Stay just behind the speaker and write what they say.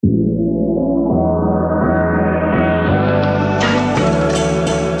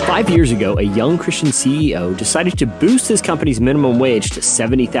5 years ago, a young Christian CEO decided to boost his company's minimum wage to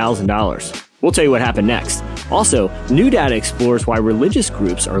 $70,000. We'll tell you what happened next. Also, new data explores why religious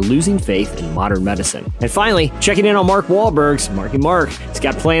groups are losing faith in modern medicine. And finally, checking in on Mark Wahlberg's Marky Mark. He's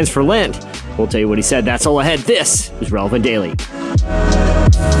got plans for Lent. We'll tell you what he said. That's all ahead. This is Relevant Daily.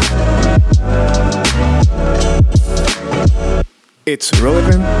 It's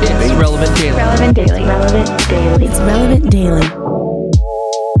Relevant Daily. It's Relevant Daily. Relevant Daily. Relevant Daily. It's Relevant Daily.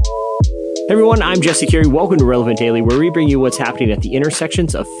 Hey everyone, I'm Jesse Carey. Welcome to Relevant Daily, where we bring you what's happening at the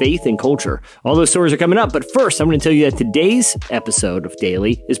intersections of faith and culture. All those stories are coming up, but first, I'm going to tell you that today's episode of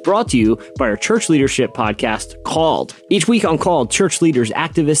Daily is brought to you by our church leadership podcast, Called. Each week on Called, church leaders,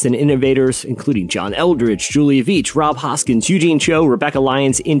 activists, and innovators, including John Eldridge, Julia Veach, Rob Hoskins, Eugene Cho, Rebecca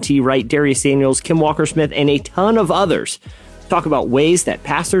Lyons, N.T. Wright, Darius Daniels, Kim Walker-Smith, and a ton of others, talk about ways that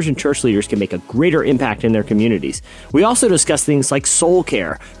pastors and church leaders can make a greater impact in their communities. We also discuss things like soul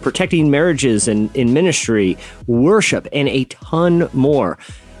care, protecting marriages and in ministry, worship, and a ton more.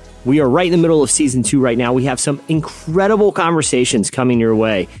 We are right in the middle of season 2 right now. We have some incredible conversations coming your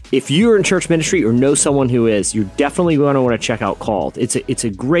way. If you're in church ministry or know someone who is, you're definitely going to want to check out Called. It's a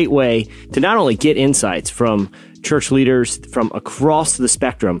great way to not only get insights from church leaders from across the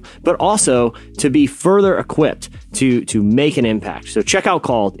spectrum, but also to be further equipped to make an impact. So check out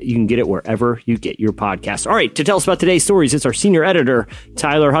Called. You can get it wherever you get your podcast. All right, to tell us about today's stories, it's our senior editor,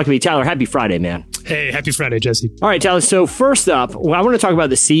 Tyler Huckabee. Tyler, happy Friday, man. Hey, happy Friday, Jesse. All right, Tyler. So first up, I want to talk about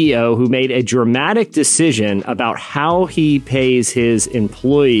the CEO who made a dramatic decision about how he pays his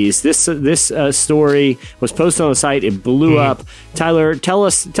employees. This story was posted on the site. It blew up. Tyler, tell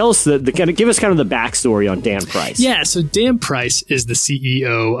us give us kind of the backstory on Dan Price. Yeah, so Dan Price is the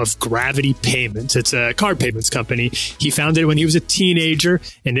CEO of Gravity Payments. It's a card payments company. He founded it when he was a teenager,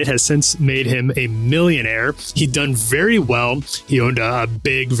 and it has since made him a millionaire. He'd done very well. He owned a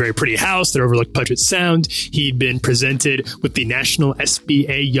big, very pretty house that overlooked Puget Sound. He'd been presented with the National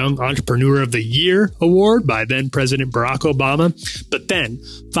SBA Young Entrepreneur of the Year award by then President Barack Obama. But then,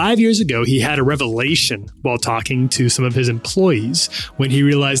 5 years ago, he had a revelation while talking to some of his employees when he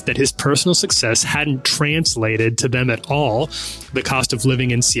realized that his personal success hadn't translated to them at all. The cost of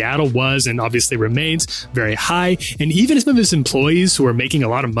living in Seattle was, and obviously remains, very high. And even some of his employees who were making a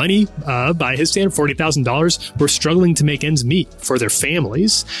lot of money, by his standard, $40,000, were struggling to make ends meet for their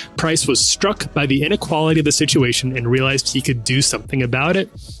families. Price was struck by the inequality of the situation and realized he could do something about it.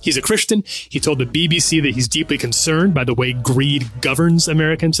 He's a Christian. He told the BBC that he's deeply concerned by the way greed governs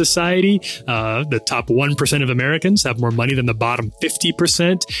American society. The top 1% of Americans have more money than the bottom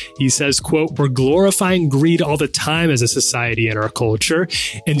 50%. He says, quote, "We're glorifying greed all the time as a society in our culture.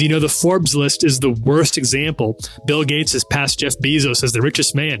 And the Forbes list is the worst example. Bill Gates has passed Jeff Bezos as the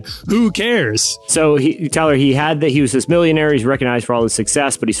richest man. Who cares?" So Tyler, he was this millionaire. He's recognized for all his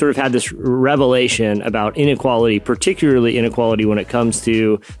success, but he sort of had this revelation about inequality, particularly inequality when it comes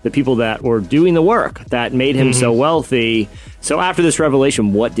to the people that were doing the work that made him so wealthy. So after this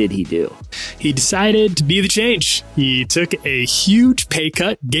revelation, what did he do? He decided to be the change. He took a huge pay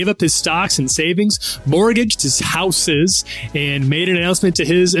cut, gave up his stocks and savings, mortgaged his houses, and made an announcement to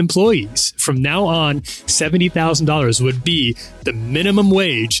his employees. From now on, $70,000 would be the minimum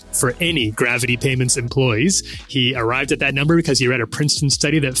wage for any Gravity Payments employees. He arrived at that number because he read a Princeton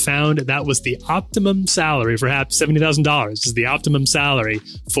study that found that was the optimum salary for $70,000 is the optimum salary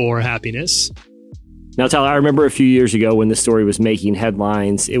for happiness. Now, Tyler, I remember a few years ago when this story was making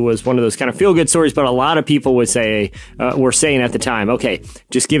headlines, it was one of those kind of feel-good stories, but a lot of people would say, were saying at the time, okay,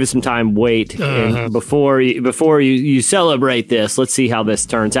 just give it some time, wait, and before you celebrate this, let's see how this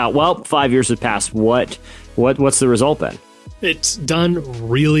turns out. Well, 5 years have passed. What's the result then? It's done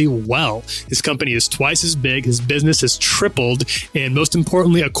really well. His company is twice as big. His business has tripled. And most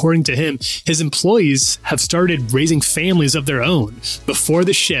importantly, according to him, his employees have started raising families of their own. Before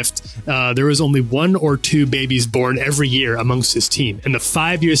the shift, there was only 1 or 2 babies born every year amongst his team. In the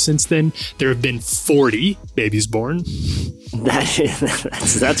 5 years since then, there have been 40 babies born.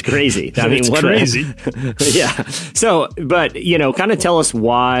 That's crazy. I mean, it's crazy. Yeah. So, but, kind of tell us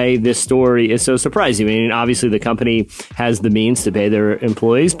why this story is so surprising. I mean, obviously the company has the means to pay their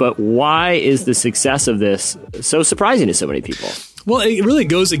employees, but why is the success of this so surprising to so many people? Well, it really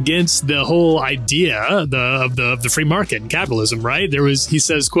goes against the whole idea of the free market and capitalism, right? He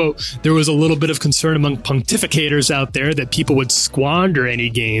says, quote, "There was a little bit of concern among pontificators out there that people would squander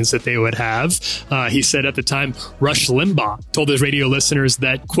any gains that they would have." He said at the time, Rush Limbaugh told his radio listeners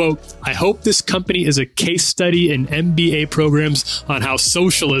that, quote, "I hope this company is a case study in MBA programs on how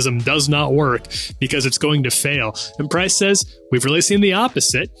socialism does not work because it's going to fail." And Price says, we've really seen the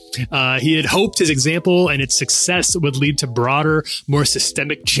opposite. He had hoped his example and its success would lead to broader, more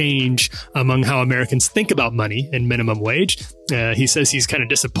systemic change among how Americans think about money and minimum wage. He says he's kind of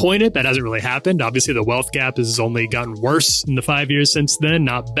disappointed that hasn't really happened. Obviously, the wealth gap has only gotten worse in the 5 years since then,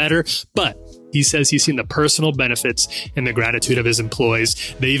 not better. But he says he's seen the personal benefits and the gratitude of his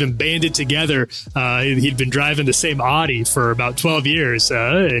employees. They even banded together. He'd been driving the same Audi for about 12 years,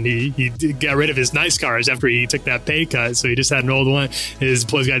 and he got rid of his nice cars after he took that pay cut. So he just had an old one. His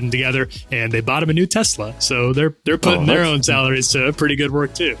employees got him together, and they bought him a new Tesla. So they're putting their own salaries to pretty good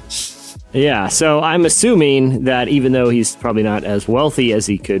work, too. Yeah, so I'm assuming that even though he's probably not as wealthy as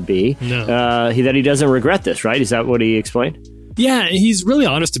he could be, that he doesn't regret this, right? Is that what he explained? Yeah, he's really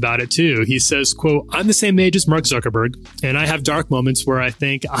honest about it, too. He says, quote, "I'm the same age as Mark Zuckerberg, and I have dark moments where I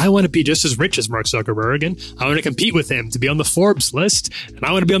think I want to be just as rich as Mark Zuckerberg, and I want to compete with him to be on the Forbes list, and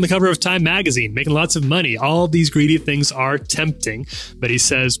I want to be on the cover of Time magazine, making lots of money. All these greedy things are tempting." But he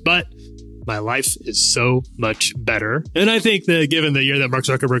says, "But my life is so much better." And I think that given the year that Mark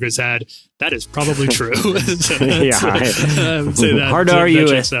Zuckerberg has had, that is probably true. So yeah, I would say that. Hard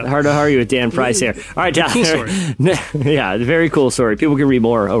to argue with Dan Price here. All right, Tyler. Cool story. Yeah, very cool story. People can read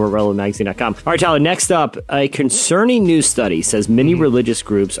more over at relevantmagazine.com. All right, Tyler, next up, a concerning new study says many religious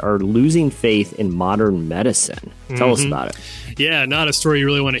groups are losing faith in modern medicine. Tell us about it. Yeah, not a story you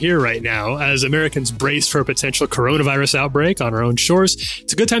really want to hear right now. As Americans brace for a potential coronavirus outbreak on our own shores,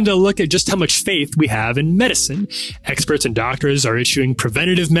 it's a good time to look at just how much faith we have in medicine. Experts and doctors are issuing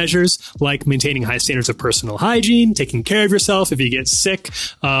preventative measures like maintaining high standards of personal hygiene, taking care of yourself if you get sick,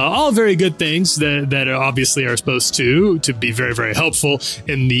 all very good things that obviously are supposed to be very, very helpful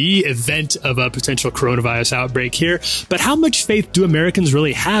in the event of a potential coronavirus outbreak here. But how much faith do Americans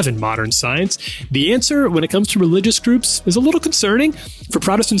really have in modern science? The answer, when it comes to religious groups, is a little concerning. For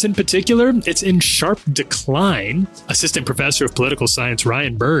Protestants in particular, it's in sharp decline. Assistant professor of political science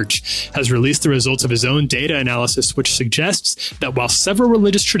Ryan Burge has released the results of his own data analysis, which suggests that while several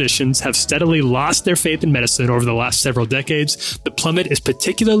religious traditions have steadily lost their faith in medicine over the last several decades, the plummet is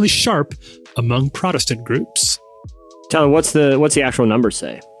particularly sharp among Protestant groups. Tyler, what's the actual numbers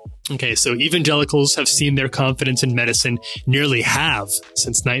say? Okay, so evangelicals have seen their confidence in medicine nearly halve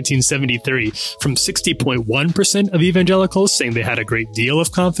since 1973, from 60.1% of evangelicals saying they had a great deal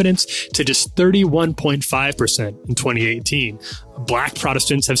of confidence to just 31.5% in 2018. Black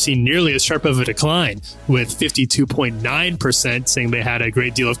Protestants have seen nearly as sharp of a decline, with 52.9% saying they had a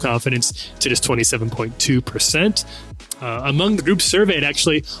great deal of confidence to just 27.2%. Among the groups surveyed,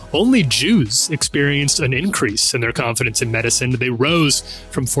 actually, only Jews experienced an increase in their confidence in medicine. They rose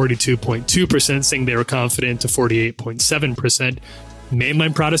from 42.2% saying they were confident to 48.7%.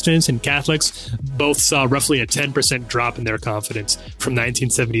 Mainline Protestants and Catholics both saw roughly a 10% drop in their confidence from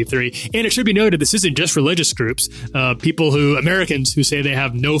 1973. And it should be noted, this isn't just religious groups. Americans who say they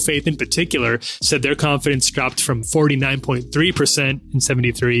have no faith in particular, said their confidence dropped from 49.3% in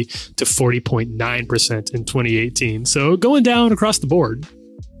 73 to 40.9% in 2018. So going down across the board.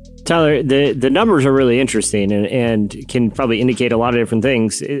 Tyler, the numbers are really interesting and can probably indicate a lot of different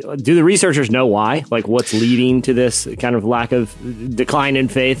things. Do the researchers know why? Like, what's leading to this kind of lack of decline in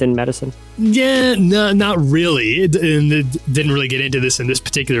faith in medicine? Yeah, no, not really. It didn't really get into this in this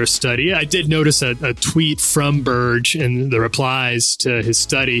particular study. I did notice a tweet from Burge in the replies to his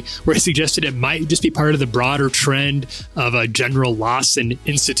study where he suggested it might just be part of the broader trend of a general loss in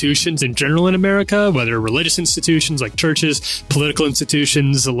institutions in general in America, whether religious institutions like churches, political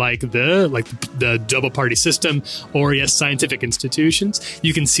institutions like the double party system, or yes, scientific institutions.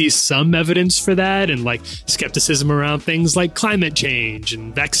 You can see some evidence for that and like skepticism around things like climate change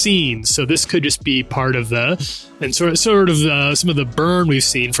and vaccines. So this could just be part of some of the burn we've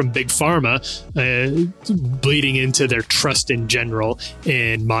seen from big pharma bleeding into their trust in general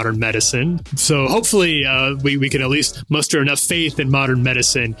in modern medicine. So hopefully we can at least muster enough faith in modern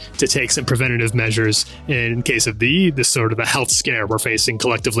medicine to take some preventative measures in case of the sort of the health scare we're facing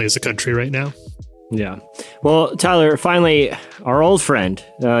collectively as a country right now. Yeah. Well, Tyler, finally, our old friend,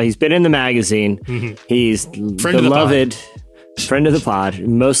 he's been in the magazine. Mm-hmm. He's beloved. Friend of the pod,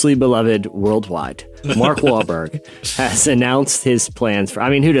 mostly beloved worldwide. Mark Wahlberg has announced his plans for,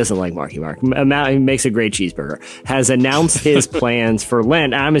 who doesn't like Marky Mark? He makes a great cheeseburger. Has announced his plans for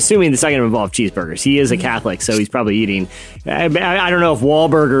Lent. I'm assuming it's not going to involve cheeseburgers. He is a Catholic, so he's probably eating, I don't know if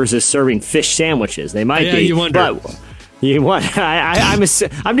Wahlburgers is serving fish sandwiches. They might be. You wonder. But I'm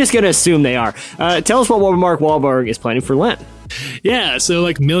just going to assume they are. Tell us what Mark Wahlberg is planning for Lent. Yeah, so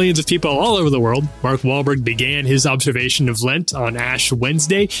like millions of people all over the world, Mark Wahlberg began his observation of Lent on Ash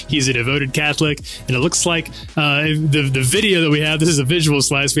Wednesday. He's a devoted Catholic, and it looks like the video that we have, this is a visual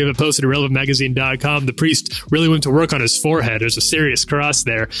slice, we have it posted at relevantmagazine.com. The priest really went to work on his forehead. There's a serious cross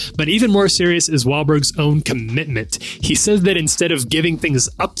there. But even more serious is Wahlberg's own commitment. He says that instead of giving things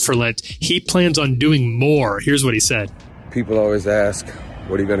up for Lent, he plans on doing more. Here's what he said. People always ask,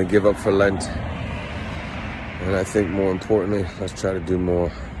 what are you going to give up for Lent? And I think more importantly, let's try to do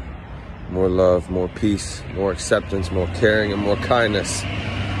more. More love, more peace, more acceptance, more caring, and more kindness.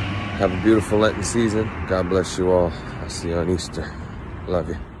 Have a beautiful Lenten season. God bless you all. I'll see you on Easter. Love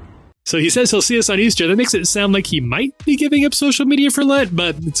you. So he says he'll see us on Easter. That makes it sound like he might be giving up social media for Lent,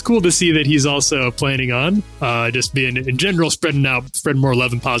 but it's cool to see that he's also planning on just being, in general, spreading more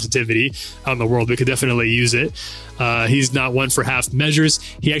love and positivity out in the world. We could definitely use it. He's not one for half measures.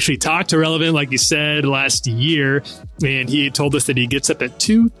 He actually talked to Relevant, like he said, last year, and he told us that he gets up at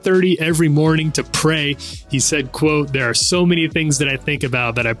 2:30 every morning to pray. He said, quote, "There are so many things that I think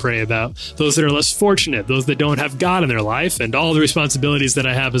about, that I pray about. Those that are less fortunate, those that don't have God in their life, and all the responsibilities that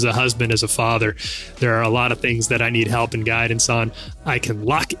I have as a husband, as a father. There are a lot of things that I need help and guidance on. I can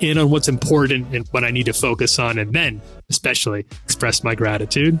lock in on what's important and what I need to focus on, and then especially express my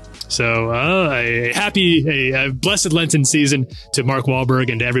gratitude." So a blessed Lenten season to Mark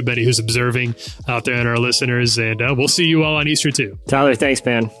Wahlberg and to everybody who's observing out there and our listeners. And we'll see you all on Easter too. Tyler, thanks,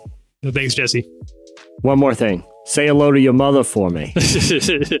 man. Thanks, Jesse. One more thing. Say hello to your mother for me.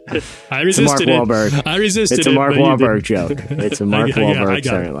 I resisted Mark Wahlberg. I resisted It's a Mark Wahlberg joke. It's a Mark Wahlberg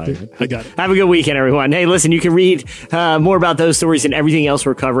storyline. I got it. Have a good weekend, everyone. Hey, listen, you can read more about those stories and everything else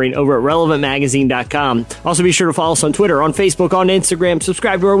we're covering over at relevantmagazine.com. Also, be sure to follow us on Twitter, on Facebook, on Instagram.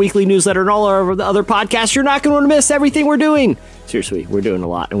 Subscribe to our weekly newsletter and all our other podcasts. You're not going to miss everything we're doing. Seriously, we're doing a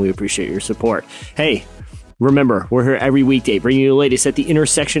lot, and we appreciate your support. Hey, remember, we're here every weekday, bringing you the latest at the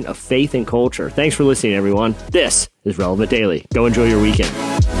intersection of faith and culture. Thanks for listening, everyone. This is Relevant Daily. Go enjoy your weekend.